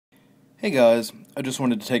Hey guys, I just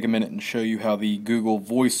wanted to take a minute and show you how the Google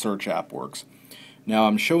Voice Search app works. Now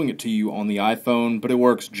I'm showing it to you on the iPhone, but it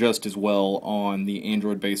works just as well on the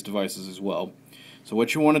Android-based devices as well. So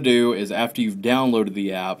what you want to do is after you've downloaded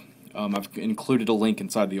the app, I've included a link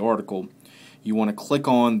inside the article, you want to click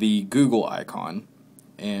on the Google icon,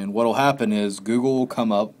 and what will happen is Google will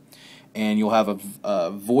come up and you'll have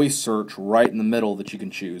a voice search right in the middle that you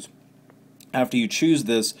can choose. After you choose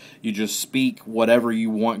this, you just speak whatever you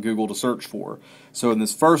want Google to search for. So in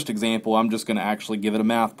this first example, I'm just going to actually give it a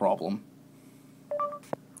math problem.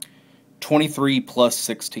 23 plus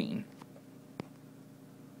 16.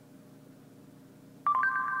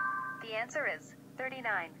 The answer is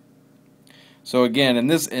 39. So again, in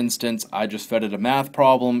this instance, I just fed it a math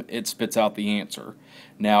problem, it spits out the answer.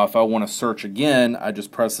 Now if I want to search again, I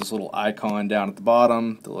just press this little icon down at the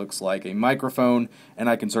bottom that looks like a microphone, and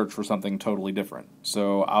I can search for something totally different.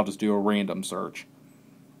 So I'll just do a random search.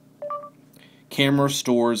 Camera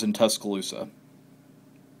stores in Tuscaloosa.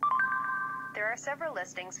 There are several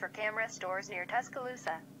listings for camera stores near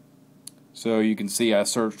Tuscaloosa. So you can see I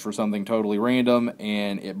searched for something totally random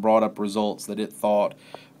and it brought up results that it thought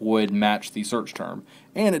would match the search term.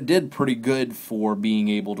 And it did pretty good for being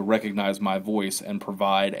able to recognize my voice and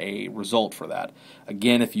provide a result for that.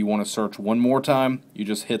 Again, if you want to search one more time, you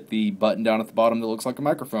just hit the button down at the bottom that looks like a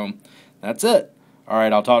microphone. That's it.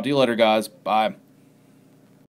 Alright, I'll talk to you later, guys. Bye.